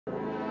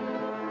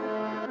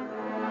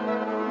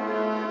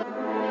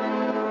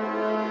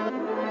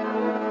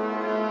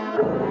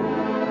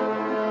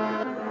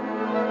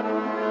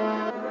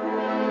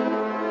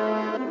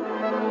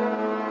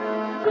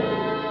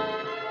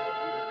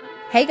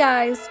Hey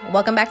guys,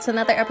 welcome back to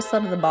another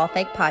episode of the Ball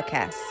Fake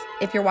Podcast.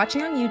 If you're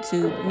watching on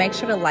YouTube, make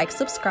sure to like,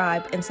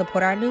 subscribe, and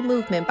support our new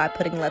movement by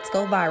putting Let's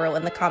Go Viral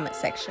in the comment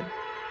section.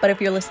 But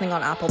if you're listening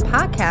on Apple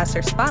Podcasts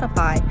or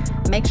Spotify,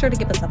 make sure to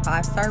give us a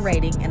 5-star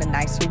rating and a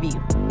nice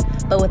review.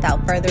 But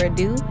without further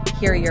ado,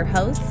 here are your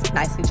hosts,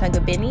 Nicely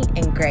Chugga Benny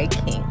and Greg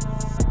King.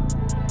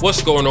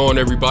 What's going on,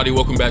 everybody?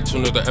 Welcome back to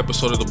another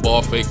episode of the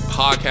Ball Fake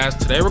Podcast.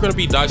 Today we're going to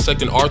be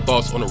dissecting our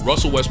thoughts on the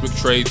Russell Westbrook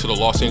trade to the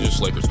Los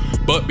Angeles Lakers.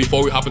 But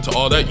before we hop into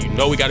all that, you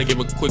know we got to give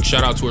a quick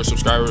shout out to our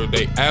subscriber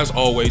today, as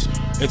always.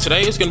 And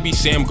today is going to be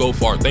Sam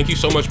Gofar. Thank you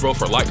so much, bro,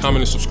 for like, comment,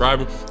 and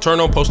subscribing, turn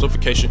on post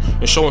notification,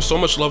 and showing so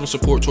much love and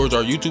support towards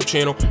our YouTube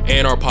channel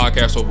and our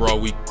podcast overall.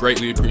 We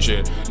greatly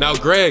appreciate it. Now,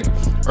 Greg,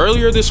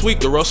 earlier this week,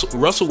 the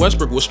Russell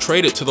Westbrook was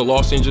traded to the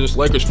Los Angeles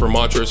Lakers for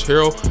Montrezl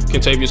Harrell,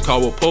 Kentavious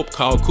Caldwell-Pope,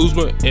 Kyle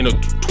Kuzma, and a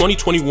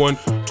 2021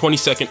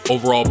 22nd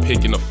overall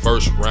pick in the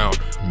first round.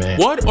 Man.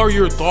 What are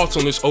your thoughts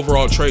on this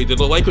overall trade? Did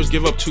the Lakers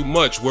give up too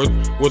much? Were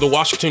the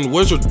Washington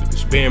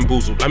Wizards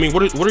bamboozled? I mean,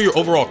 what are your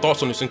overall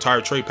thoughts on this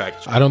entire trade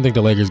package? I don't think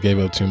the Lakers gave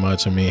up too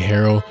much. I mean,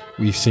 Harrell,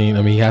 we've seen,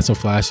 he had some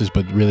flashes,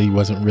 but really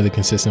wasn't really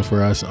consistent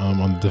for us on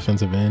the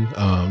defensive end.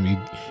 He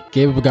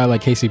gave up a guy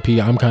like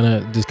KCP. I'm kind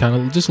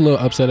of just a little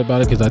upset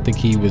about it because I think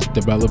he was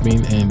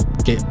developing and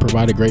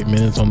provided great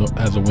minutes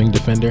as a wing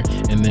defender,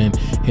 and then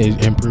he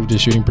improved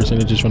his shooting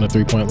percentages from the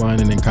 3-point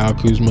line. And then Kyle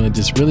Kuzma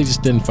just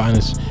didn't find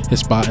his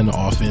spot in the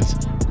offense.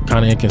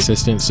 Kind of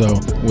inconsistent. So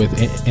with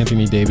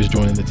Anthony Davis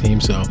joining the team,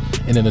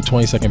 and then the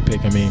 22nd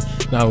pick, I mean,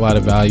 not a lot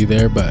of value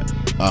there, but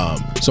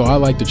so I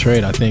like the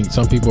trade. I think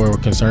some people are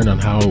concerned on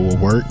how it will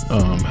work,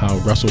 how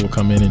Russell will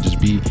come in and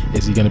just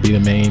is he going to be the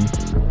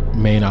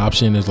main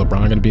option? Is LeBron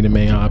going to be the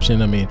main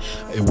option? I mean,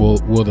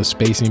 will the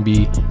spacing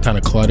be kind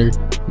of cluttered?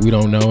 We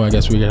don't know. I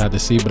guess we're gonna have to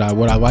see. But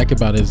what I like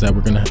about it is that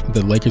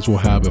the Lakers will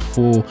have a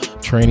full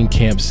training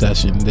camp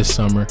session this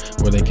summer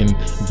where they can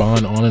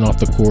bond on and off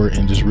the court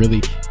and just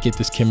really get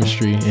this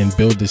chemistry and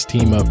build this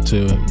team up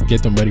to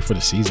get them ready for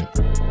the season.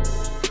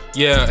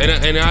 Yeah,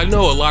 and I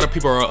know a lot of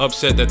people are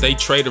upset that they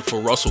traded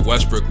for Russell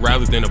Westbrook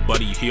rather than a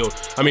Buddy Hield.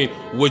 I mean,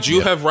 would you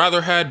have rather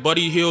had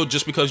Buddy Hield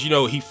just because,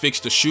 he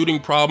fixed the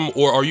shooting problem,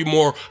 or are you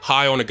more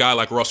high on a guy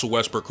like Russell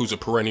Westbrook who's a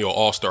perennial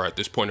all-star at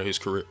this point of his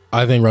career?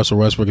 I think Russell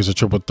Westbrook is a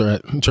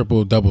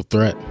triple-double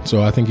threat.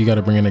 So I think you got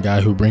to bring in a guy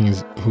who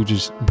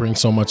just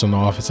brings so much on the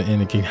offensive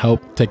end and can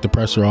help take the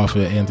pressure off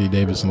of Anthony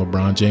Davis and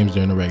LeBron James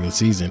during the regular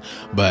season.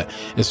 But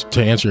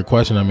to answer your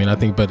question, I mean, I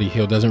think Buddy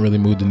Hield doesn't really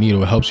move the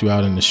needle. It helps you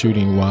out in the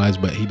shooting-wise,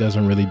 but he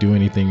doesn't really do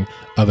anything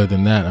other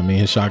than that. I mean,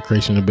 his shot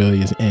creation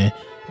ability is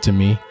to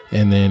me,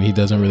 and then he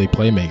doesn't really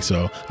play make.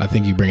 So I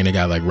think you bring in a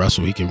guy like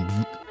Russell, he can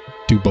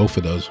do both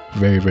of those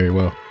very, very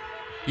well.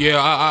 Yeah,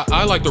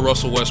 I like the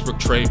Russell Westbrook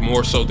trade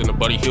more so than the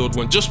Buddy Hield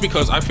one, just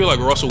because I feel like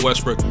Russell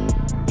Westbrook,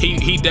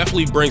 he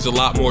definitely brings a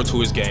lot more to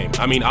his game.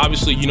 I mean,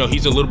 obviously,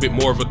 he's a little bit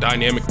more of a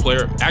dynamic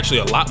player, actually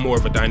a lot more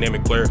of a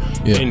dynamic player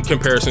in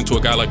comparison to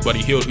a guy like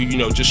Buddy Hield, who,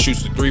 just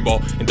shoots the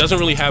 3-ball and doesn't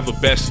really have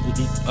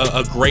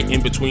a great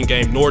in-between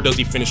game, nor does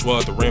he finish well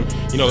at the rim.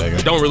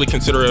 Don't really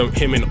consider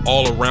him an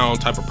all-around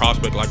type of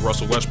prospect like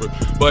Russell Westbrook.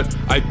 But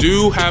I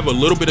do have a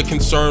little bit of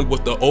concern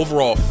with the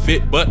overall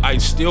fit, but I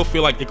still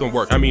feel like it can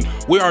work. I mean,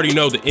 we already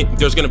know that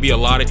there's going to be a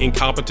lot of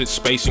incompetent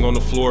spacing on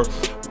the floor.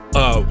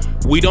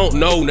 We don't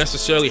know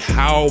necessarily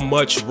how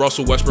much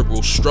Russell Westbrook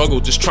will struggle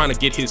just trying to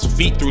get his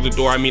feet through the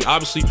door. I mean,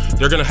 obviously,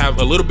 they're going to have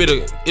a little bit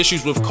of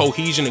issues with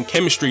cohesion and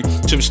chemistry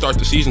to start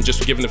the season,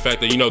 just given the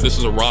fact that, this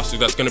is a roster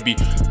that's going to be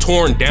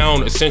torn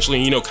down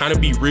essentially, kind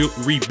of be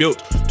rebuilt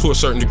to a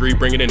certain degree,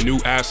 bringing in new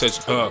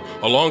assets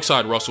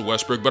alongside Russell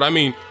Westbrook. But I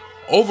mean,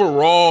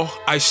 overall,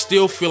 I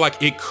still feel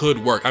like it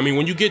could work. I mean,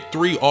 when you get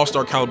 3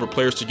 all-star caliber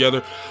players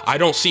together, I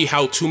don't see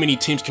how too many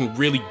teams can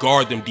really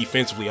guard them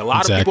defensively. A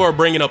lot of people are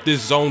bringing up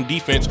this zone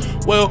defense.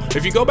 Well,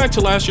 if you go back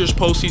to last year's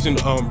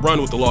postseason run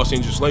with the Los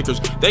Angeles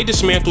Lakers, they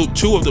dismantled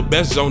 2 of the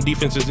best zone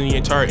defenses in the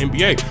entire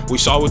NBA. We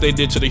saw what they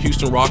did to the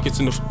Houston Rockets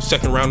in the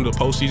second round of the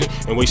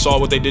postseason, and we saw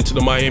what they did to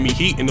the Miami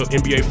Heat in the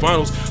NBA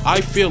Finals. I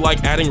feel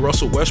like adding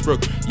Russell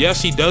Westbrook,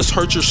 yes, he does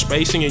hurt your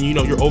spacing and,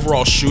 your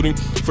overall shooting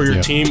for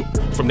your team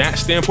from that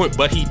standpoint,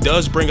 but he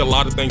does bring a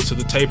lot of things to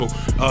the table.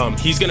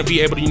 He's going to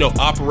be able to,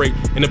 operate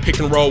in a pick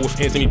and roll with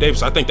Anthony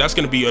Davis. I think that's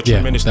going to be a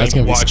tremendous thing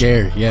to watch. That's going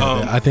to be scary.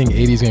 Yeah, I think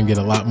AD's going to get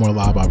a lot more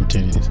lob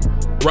opportunities.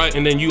 Right,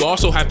 and then you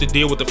also have to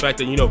deal with the fact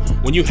that,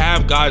 when you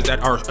have guys that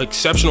are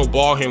exceptional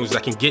ball handlers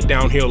that can get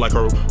downhill like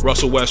a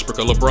Russell Westbrook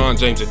or LeBron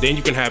James, and then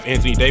you can have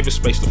Anthony Davis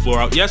space the floor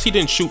out. Yes, he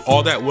didn't shoot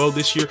all that well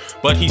this year,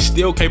 but he's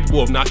still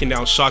capable of knocking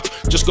down shots.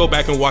 Just go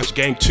back and watch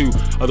Game 2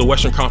 of the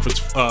Western Conference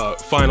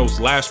Finals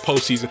last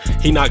postseason.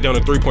 He knocked down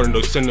a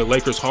 3-pointer to send the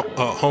Lakers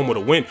home with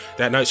a win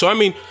that night. So I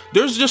mean,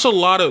 there's a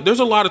lot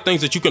of things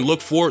that you can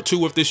look forward to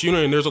with this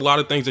unit, and there's a lot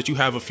of things that you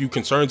have a few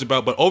concerns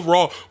about. But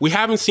overall, we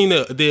haven't seen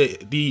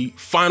the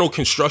final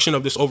construction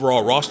of this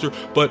overall roster.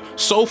 But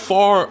so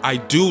far, I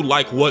do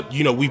like what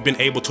we've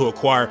been able to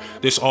acquire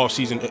this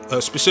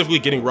offseason, specifically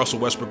getting Russell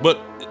Westbrook.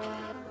 But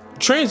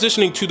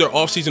transitioning to their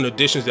offseason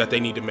additions that they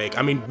need to make.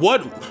 I mean,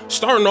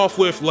 starting off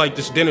with like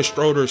this Dennis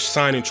Schroeder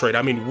sign and trade,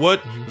 I mean,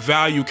 what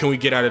value can we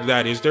get out of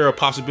that? Is there a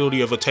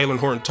possibility of a Taylor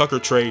Horton-Tucker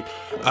trade?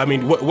 I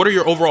mean, what are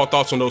your overall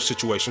thoughts on those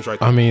situations right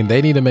there? I mean,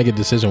 they need to make a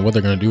decision what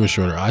they're going to do with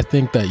Schroeder. I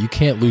think that you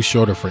can't lose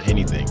Schroeder for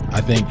anything.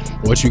 I think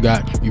what you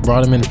got, you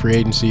brought him in free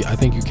agency. I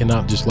think you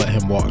cannot just let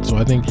him walk. So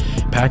I think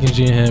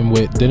packaging him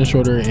with Dennis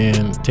Schroeder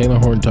and Taylor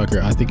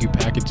Horton-Tucker, I think you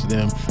package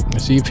them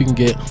and see if you can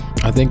get,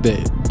 I think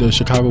that the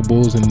Chicago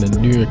Bulls and the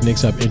New York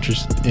Knicks have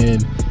interest in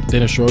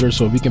Dennis Schroeder,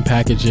 so if we can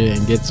package it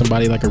and get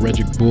somebody like a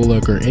Reggie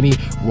Bullock or any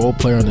role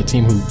player on the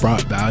team who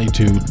brought value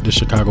to the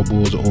Chicago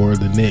Bulls or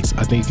the Knicks,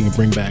 I think you can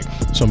bring back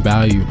some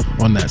value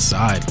on that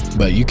side.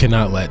 But you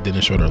cannot let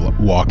Dennis Schroeder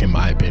walk, in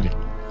my opinion.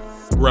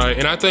 Right,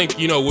 and I think,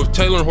 you know, with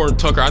Taylor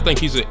Horton-Tucker, I think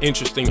he's an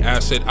interesting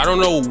asset. I don't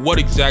know what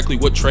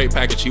trade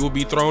package he will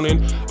be thrown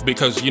in,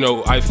 because, you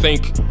know, I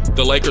think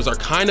the Lakers are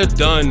kind of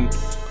done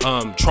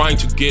trying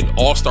to get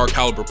all-star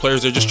caliber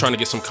players. They're just trying to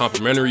get some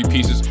complementary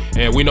pieces,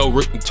 and we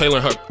know Taylor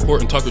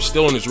Horton-Tucker's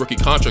still on his rookie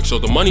contract, so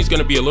the money's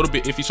going to be a little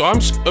bit iffy. So I'm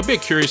a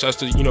bit curious as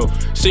to, you know,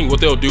 seeing what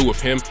they'll do with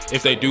him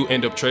if they do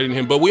end up trading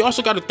him. But we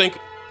also got to think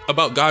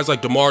about guys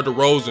like DeMar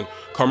DeRozan,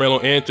 Carmelo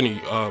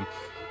Anthony,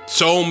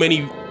 so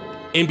many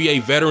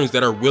NBA veterans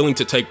that are willing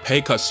to take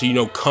pay cuts to, you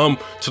know, come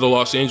to the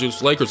Los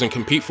Angeles Lakers and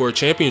compete for a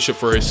championship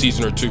for a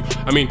season or two.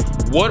 I mean,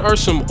 what are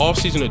some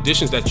offseason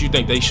additions that you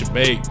think they should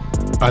make?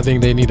 I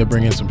think they need to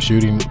bring in some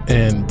shooting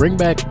and bring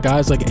back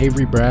guys like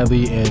Avery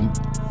Bradley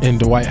and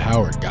Dwight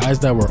Howard,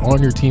 guys that were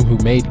on your team who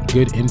made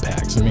good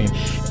impacts. I mean,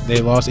 they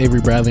lost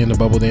Avery Bradley in the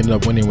bubble. They ended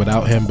up winning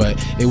without him, but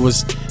it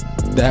was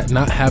that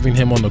not having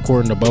him on the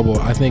court in the bubble.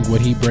 I think what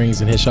he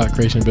brings in his shot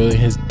creation ability,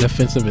 his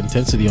defensive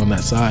intensity on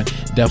that side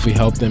definitely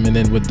helped them. And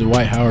then with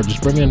Dwight Howard,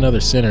 just bringing another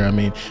center. I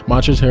mean,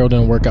 Montrezl Harrell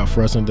didn't work out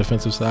for us on the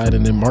defensive side,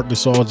 and then Marc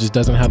Gasol just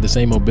doesn't have the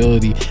same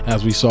mobility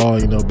as we saw,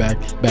 you know, back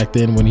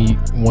then when he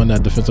won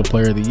that Defensive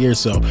Player of the Year.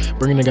 So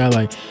bringing a guy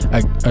like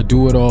a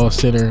do-it-all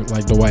center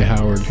like Dwight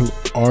Howard, who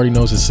already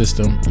knows his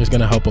system, is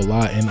going to help a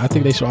lot. And I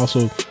think they should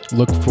also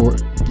look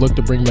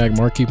to bring back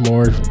Markieff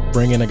Morris,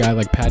 bring in a guy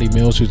like Patty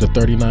Mills, who's a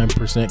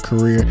 39%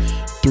 career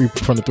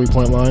from the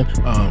three-point line.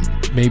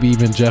 Maybe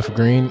even Jeff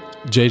Green,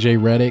 JJ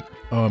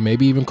Redick,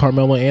 maybe even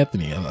Carmelo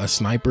Anthony, a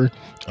sniper,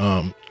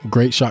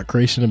 great shot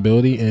creation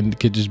ability, and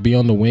could just be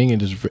on the wing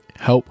and just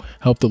help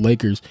the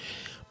Lakers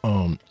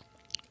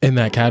in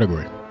that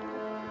category.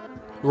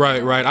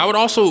 Right. I would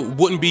also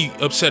wouldn't be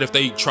upset if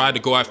they tried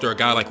to go after a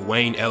guy like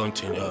Wayne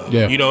Ellington.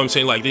 You know what I'm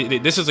saying? Like,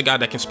 this is a guy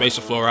that can space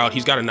the floor out.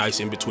 He's got a nice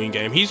in-between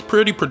game. He's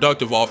pretty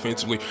productive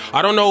offensively.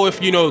 I don't know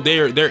if, you know,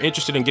 they're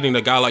interested in getting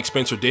a guy like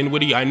Spencer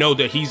Dinwiddie. I know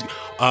that he's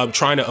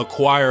trying to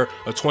acquire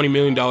a $20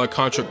 million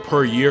contract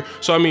per year.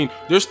 So, I mean,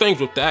 there's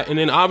things with that. And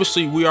then,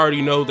 obviously, we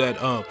already know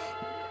that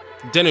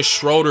Dennis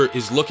Schroeder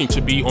is looking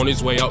to be on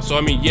his way out. So,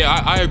 I mean,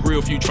 yeah, I agree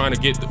with you trying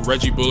to get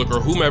Reggie Bullock or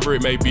whomever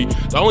it may be.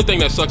 The only thing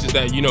that sucks is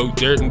that, you know,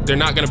 they're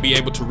not going to be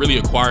able to really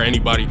acquire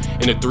anybody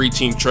in a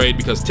three-team trade,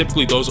 because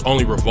typically those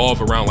only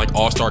revolve around like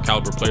all-star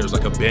caliber players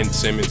like a Ben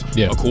Simmons,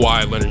 a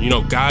Kawhi Leonard, you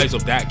know, guys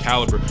of that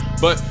caliber.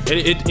 But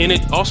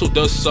it also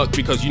does suck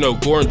because, you know,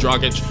 Goran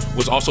Dragic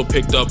was also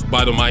picked up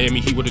by the Miami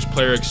Heat with his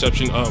player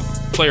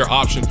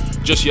option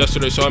just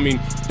yesterday. So, I mean,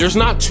 there's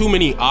not too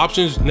many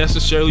options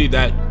necessarily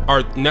that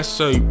are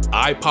necessarily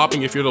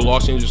eye-popping if you're the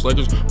Los Angeles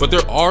Lakers, but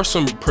there are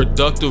some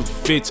productive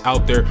fits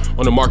out there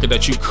on the market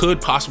that you could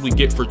possibly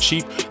get for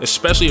cheap,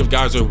 especially if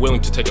guys are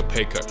willing to take a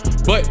pay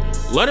cut. But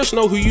let us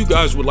know who you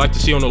guys would like to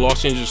see on the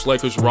Los Angeles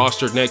Lakers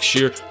roster next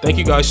year. Thank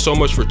you guys so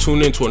much for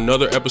tuning in to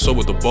another episode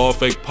with the Ball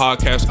Fake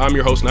Podcast. I'm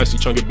your host, Nicey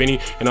Chunga Benny,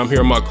 and I'm here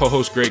with my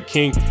co-host, Greg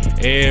King,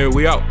 and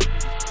we out.